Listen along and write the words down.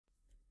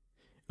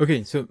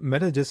Okay, so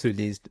Meta just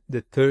released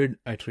the third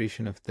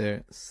iteration of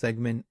their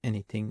segment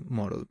anything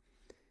model,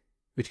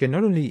 which can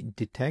not only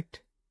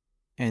detect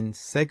and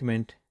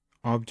segment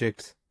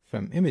objects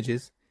from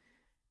images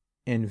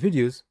and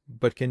videos,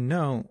 but can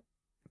now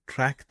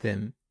track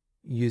them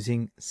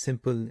using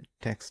simple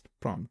text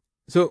prompt.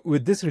 So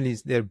with this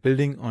release, they're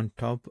building on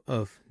top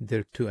of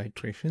their two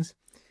iterations.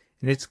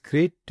 And it's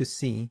great to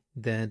see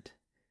that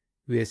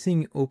we are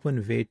seeing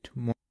open weight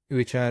models,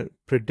 which are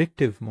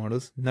predictive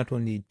models, not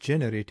only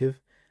generative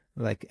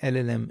like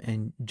LLM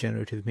and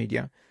generative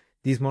media.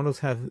 These models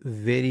have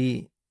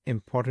very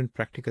important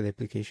practical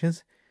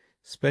applications,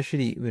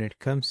 especially when it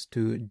comes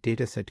to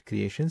dataset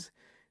creations,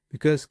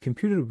 because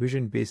computer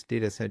vision based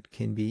dataset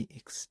can be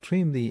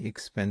extremely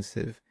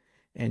expensive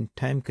and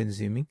time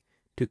consuming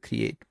to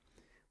create.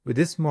 With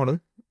this model,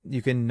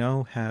 you can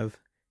now have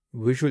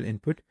visual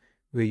input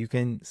where you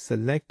can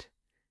select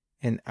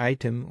an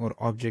item or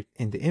object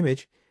in the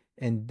image,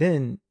 and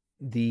then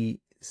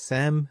the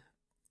SAM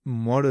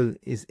model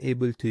is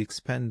able to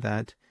expand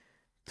that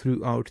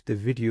throughout the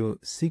video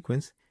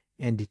sequence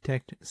and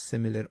detect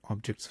similar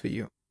objects for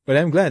you. But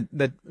I'm glad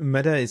that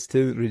Meta is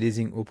still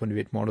releasing open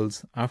weight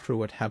models after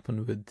what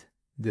happened with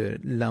the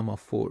Llama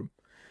 4.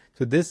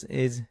 So this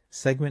is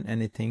segment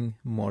anything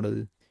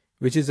model,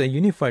 which is a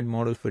unified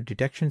model for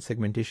detection,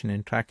 segmentation,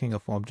 and tracking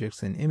of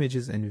objects in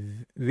images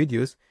and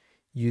videos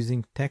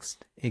using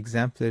text,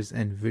 exemplars,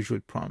 and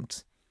visual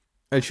prompts.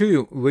 I'll show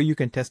you where you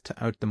can test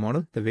out the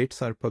model. The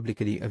weights are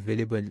publicly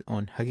available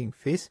on Hugging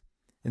Face.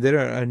 And there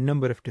are a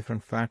number of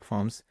different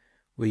platforms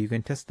where you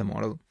can test the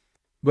model.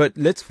 But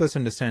let's first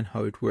understand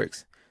how it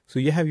works. So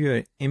you have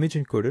your image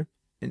encoder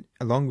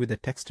along with a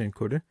text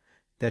encoder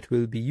that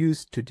will be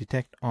used to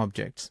detect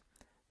objects.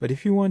 But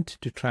if you want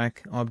to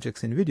track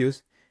objects in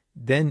videos,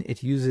 then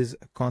it uses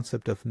a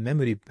concept of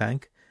memory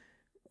bank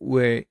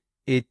where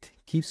it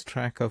keeps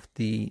track of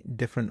the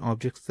different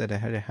objects that it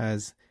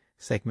has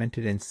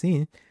segmented and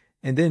seen,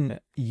 and then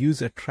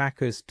use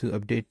trackers to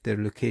update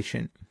their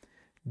location.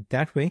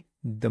 That way,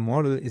 the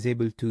model is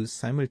able to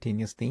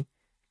simultaneously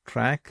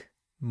track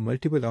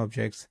multiple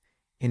objects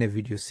in a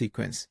video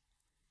sequence.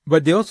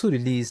 But they also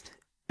released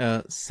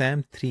a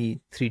SAM3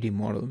 3D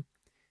model,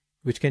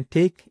 which can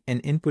take an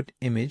input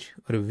image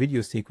or a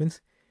video sequence.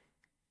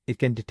 It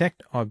can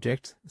detect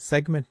objects,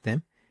 segment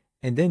them,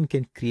 and then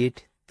can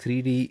create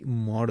 3D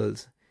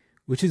models,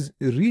 which is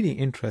really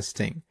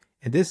interesting.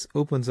 And this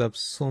opens up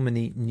so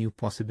many new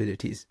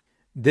possibilities.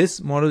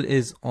 This model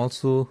is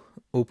also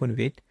open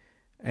weight,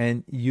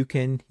 and you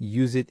can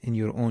use it in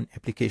your own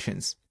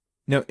applications.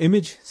 Now,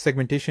 image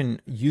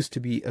segmentation used to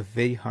be a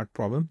very hard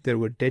problem. There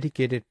were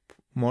dedicated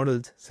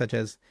models such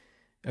as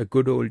a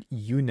good old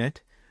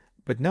UNet,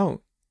 but now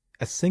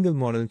a single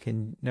model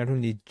can not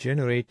only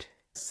generate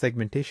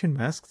segmentation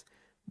masks,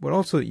 but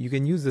also you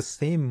can use the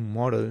same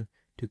model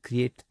to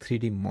create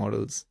 3D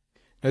models.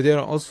 Now, they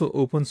are also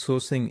open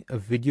sourcing a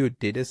video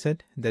dataset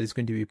that is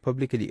going to be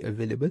publicly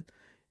available,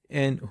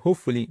 and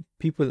hopefully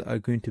people are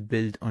going to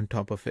build on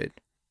top of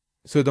it.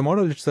 So the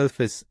model itself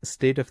is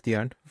state of the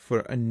art for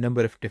a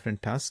number of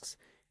different tasks,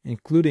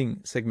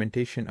 including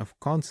segmentation of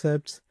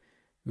concepts,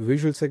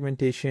 visual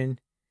segmentation,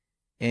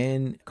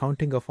 and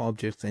counting of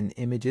objects and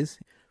images.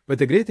 But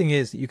the great thing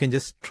is you can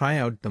just try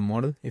out the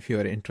model if you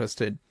are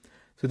interested.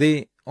 So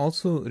they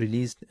also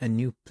released a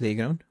new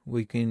playground where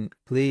you can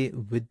play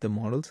with the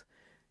models.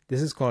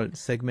 This is called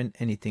Segment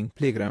Anything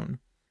Playground.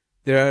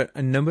 There are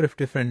a number of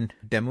different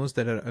demos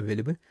that are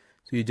available.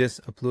 So you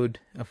just upload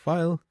a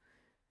file.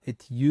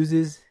 It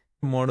uses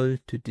a model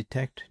to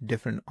detect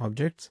different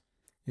objects.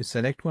 You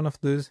select one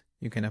of those,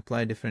 you can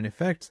apply different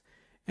effects,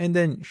 and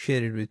then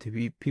share it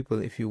with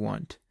people if you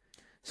want.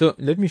 So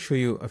let me show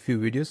you a few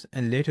videos,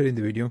 and later in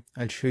the video,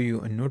 I'll show you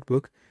a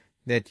notebook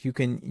that you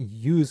can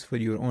use for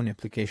your own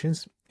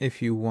applications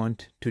if you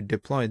want to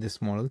deploy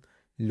this model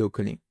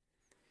locally.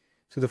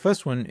 So the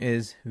first one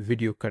is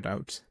video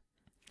cutouts.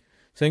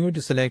 So I'm going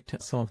to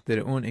select some of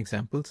their own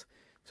examples.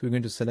 So we're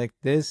going to select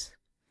this.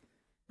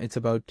 It's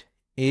about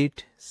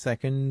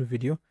 8-second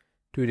video.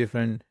 Two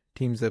different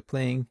teams are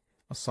playing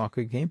a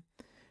soccer game.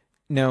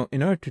 Now,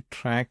 in order to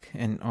track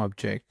an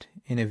object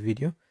in a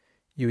video,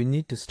 you will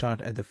need to start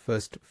at the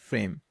first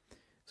frame.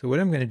 So what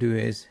I'm going to do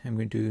is I'm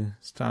going to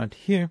start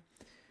here.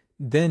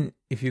 Then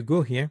if you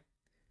go here,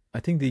 I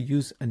think they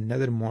use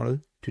another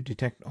model to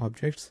detect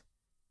objects.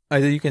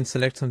 Either you can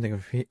select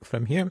something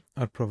from here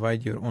or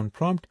provide your own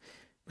prompt.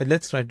 But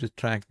let's try to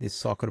track this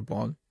soccer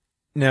ball.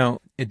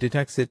 Now it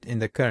detects it in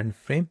the current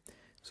frame.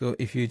 So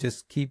if you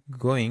just keep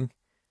going,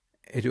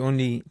 it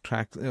only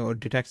tracks or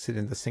detects it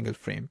in the single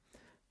frame.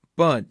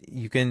 But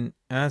you can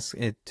ask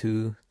it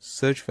to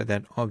search for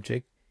that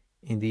object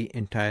in the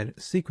entire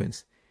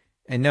sequence.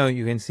 And now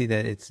you can see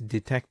that it's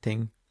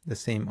detecting the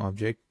same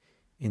object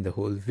in the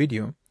whole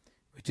video,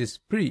 which is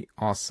pretty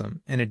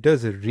awesome. And it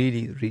does a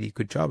really, really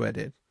good job at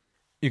it.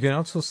 You can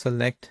also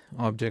select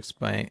objects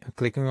by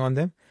clicking on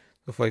them.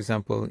 So for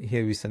example,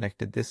 here we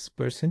selected this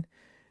person.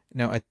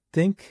 Now I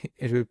think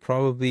it will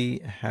probably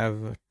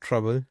have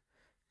trouble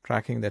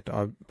tracking that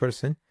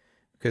person,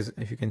 because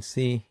if you can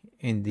see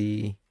in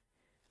the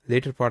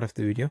later part of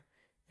the video,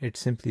 it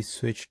simply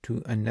switched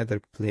to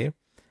another player.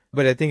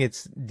 But I think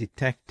it's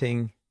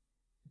detecting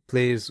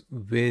players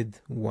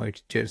with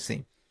white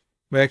jersey.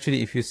 But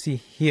actually, if you see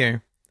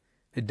here,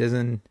 it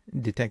doesn't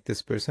detect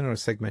this person or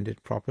segment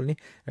it properly,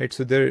 right?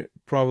 So there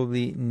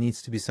probably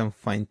needs to be some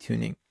fine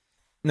tuning.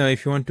 Now,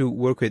 if you want to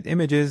work with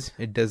images,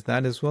 it does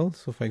that as well.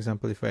 So for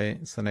example, if I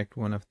select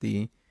one of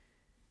the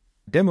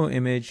demo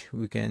image,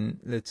 we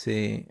can, let's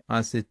say,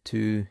 ask it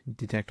to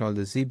detect all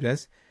the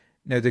zebras.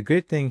 Now, the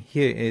great thing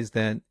here is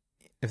that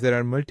if there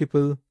are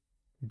multiple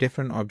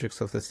different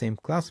objects of the same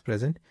class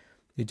present,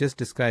 you just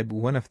describe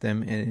one of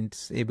them and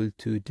it's able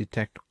to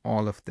detect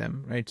all of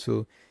them, right?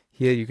 So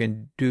here you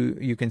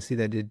can see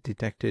that it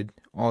detected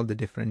all the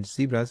different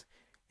zebras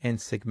and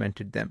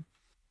segmented them.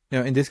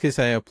 Now, in this case,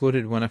 I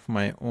uploaded one of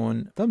my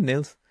own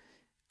thumbnails,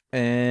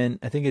 and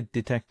I think it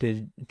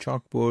detected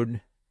chalkboard,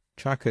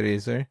 chalk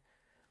eraser,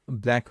 a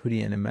black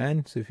hoodie, and a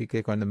man. So if you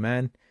click on the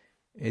man,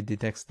 it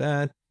detects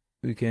that.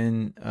 We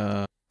can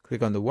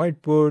click on the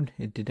whiteboard,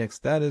 it detects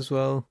that as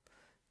well,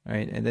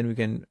 right? And then we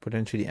can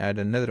potentially add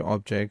another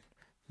object.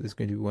 This is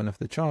going to be one of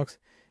the chalks.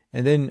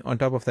 And then on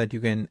top of that, you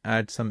can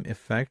add some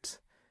effects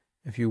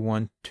if you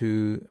want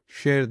to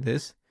share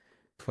this.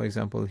 For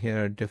example,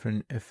 here are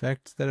different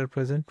effects that are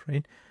present,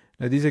 right?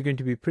 Now, these are going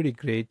to be pretty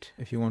great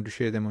if you want to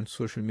share them on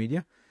social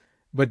media.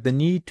 But the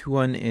neat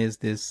one is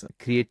this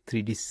create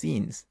 3D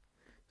scenes.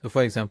 So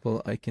for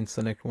example, I can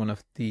select one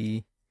of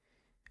the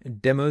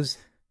demos.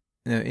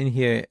 Now in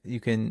here, you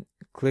can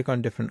click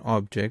on different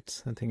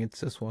objects. I think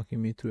it's just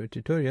walking me through a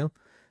tutorial.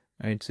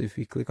 Right, so if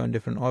we click on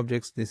different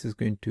objects, this is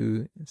going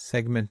to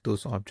segment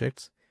those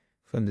objects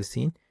from the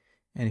scene.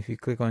 And if you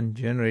click on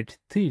generate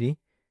 3D,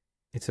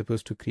 it's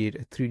supposed to create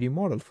a 3D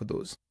model for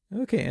those.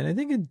 Okay, and I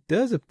think it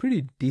does a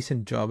pretty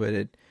decent job at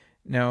it.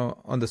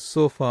 Now on the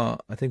sofa,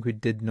 I think we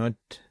did not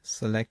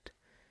select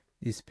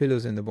these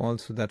pillows and the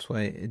balls, so that's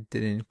why it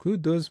didn't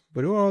include those,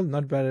 but overall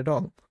not bad at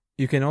all.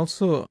 You can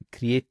also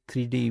create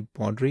 3D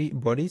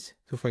bodies.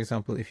 So for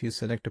example, if you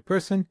select a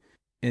person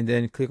and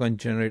then click on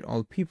generate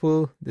all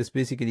people, this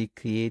basically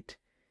create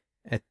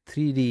a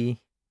 3D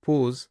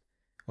pose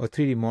or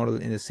 3D model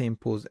in the same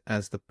pose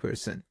as the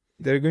person.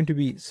 There are going to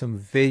be some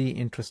very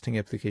interesting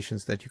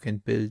applications that you can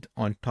build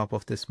on top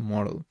of this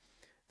model.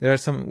 There are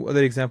some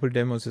other example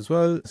demos as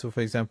well. So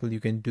for example, you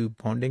can do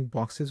bounding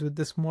boxes with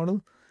this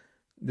model.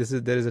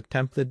 There is a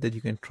template that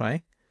you can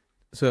try.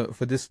 So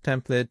for this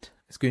template,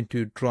 it's going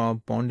to draw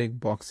bounding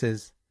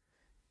boxes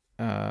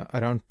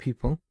around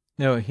people.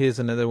 Now here's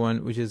another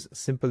one, which is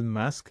simple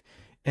mask.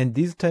 And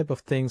these type of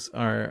things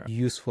are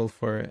useful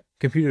for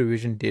computer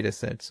vision data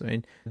sets,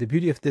 right? The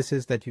beauty of this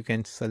is that you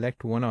can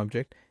select one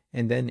object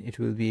and then it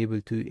will be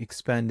able to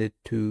expand it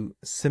to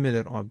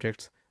similar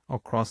objects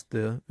across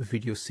the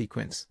video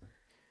sequence.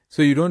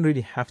 So you don't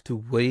really have to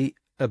worry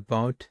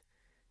about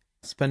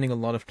spending a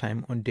lot of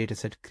time on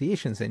dataset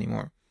creations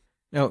anymore.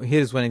 Now,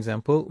 here's one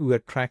example. We are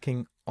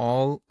tracking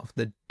all of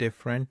the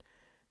different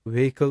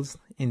vehicles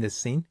in the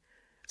scene.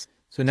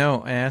 So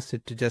now I asked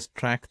it to just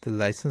track the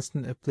license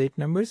plate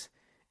numbers,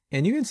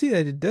 and you can see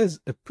that it does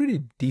a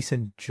pretty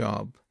decent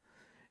job.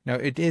 Now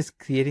it is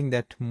creating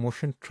that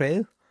motion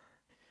trail.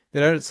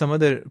 There are some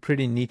other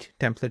pretty neat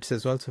templates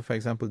as well. So for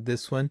example,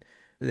 this one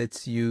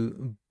lets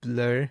you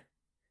blur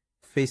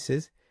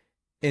faces.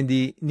 And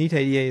the neat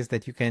idea is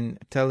that you can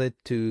tell it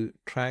to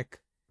track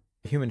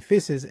human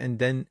faces and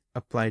then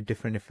apply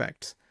different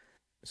effects.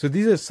 So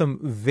these are some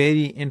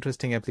very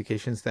interesting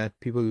applications that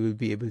people will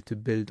be able to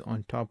build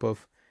on top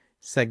of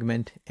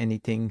Segment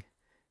Anything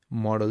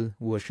model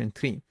version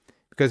 3,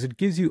 because it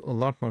gives you a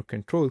lot more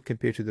control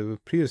compared to the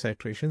previous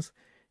iterations,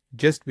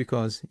 just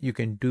because you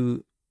can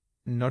do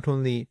not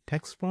only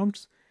text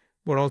prompts,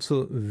 but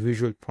also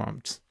visual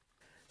prompts.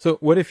 So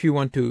what if you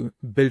want to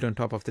build on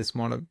top of this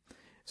model?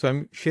 So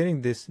I'm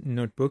sharing this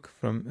notebook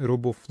from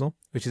RoboFlow,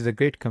 which is a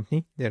great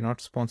company. They're not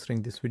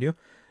sponsoring this video,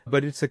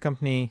 but it's a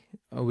company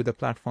with a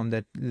platform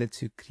that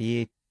lets you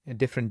create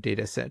different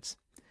data sets.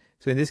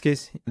 So in this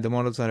case, the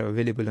models are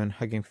available on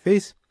Hugging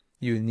Face.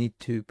 You need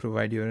to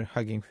provide your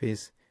Hugging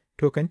Face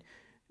token.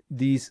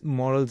 These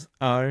models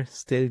are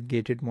still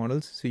gated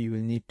models, so you will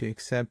need to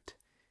accept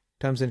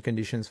terms and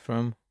conditions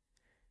from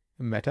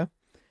Meta.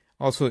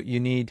 Also, you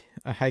need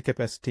a high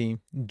capacity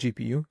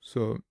GPU.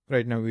 So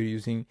right now we're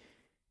using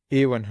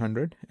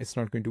A100. It's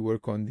not going to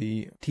work on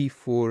the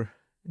T4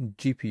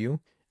 GPU.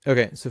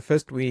 Okay, so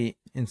first we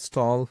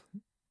install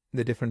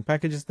the different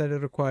packages that are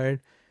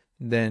required.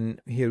 Then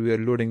here we are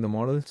loading the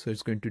model, so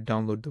it's going to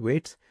download the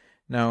weights.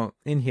 Now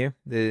in here,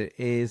 there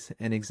is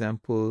an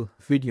example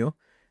video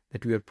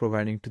that we are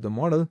providing to the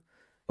model.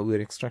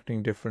 We're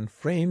extracting different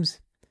frames,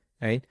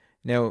 right?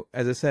 Now,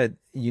 as I said,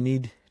 you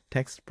need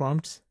text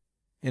prompts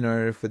in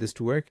order for this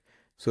to work.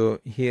 So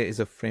here is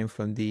a frame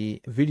from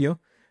the video,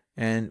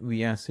 and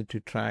we asked it to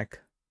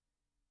track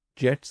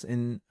jets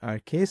in our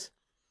case.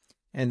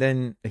 And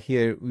then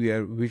here we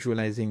are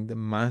visualizing the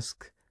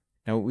mask.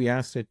 Now we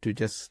asked it to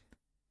just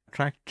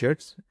track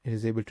jets. It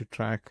is able to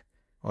track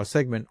or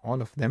segment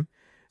all of them.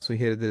 So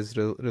here there's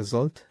the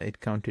result. It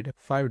counted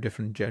 5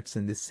 different jets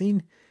in this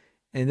scene.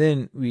 and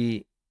then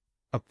we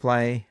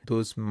apply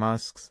those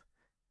masks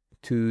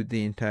to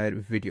the entire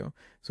video.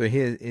 So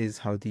here is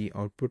how the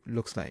output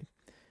looks like.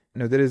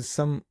 Now there is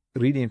some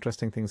really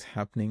interesting things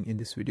happening in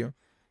this video.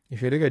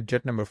 If you look at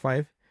jet number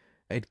 5,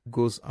 it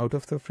goes out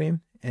of the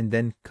frame and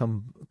then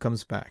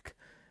comes back.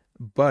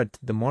 But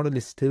the model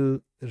is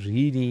still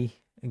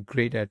really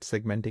great at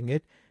segmenting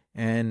it,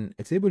 and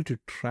it's able to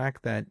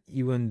track that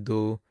even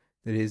though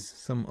there is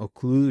some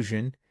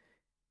occlusion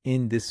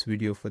in this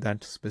video for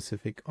that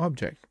specific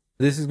object.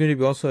 This is going to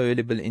be also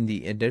available in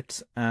the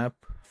edits app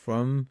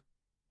from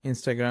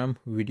Instagram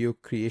video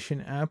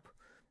creation app.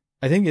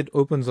 I think it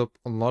opens up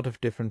a lot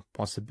of different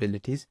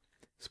possibilities.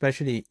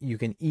 Especially, you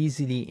can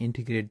easily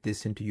integrate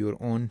this into your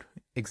own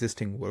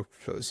existing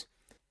workflows.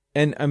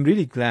 And I'm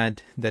really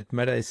glad that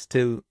Meta is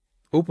still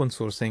open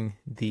sourcing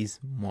these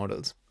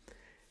models.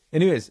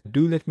 Anyways,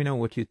 do let me know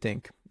what you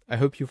think. I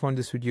hope you found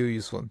this video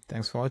useful.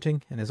 Thanks for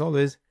watching, and as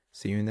always,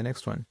 see you in the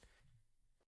next one.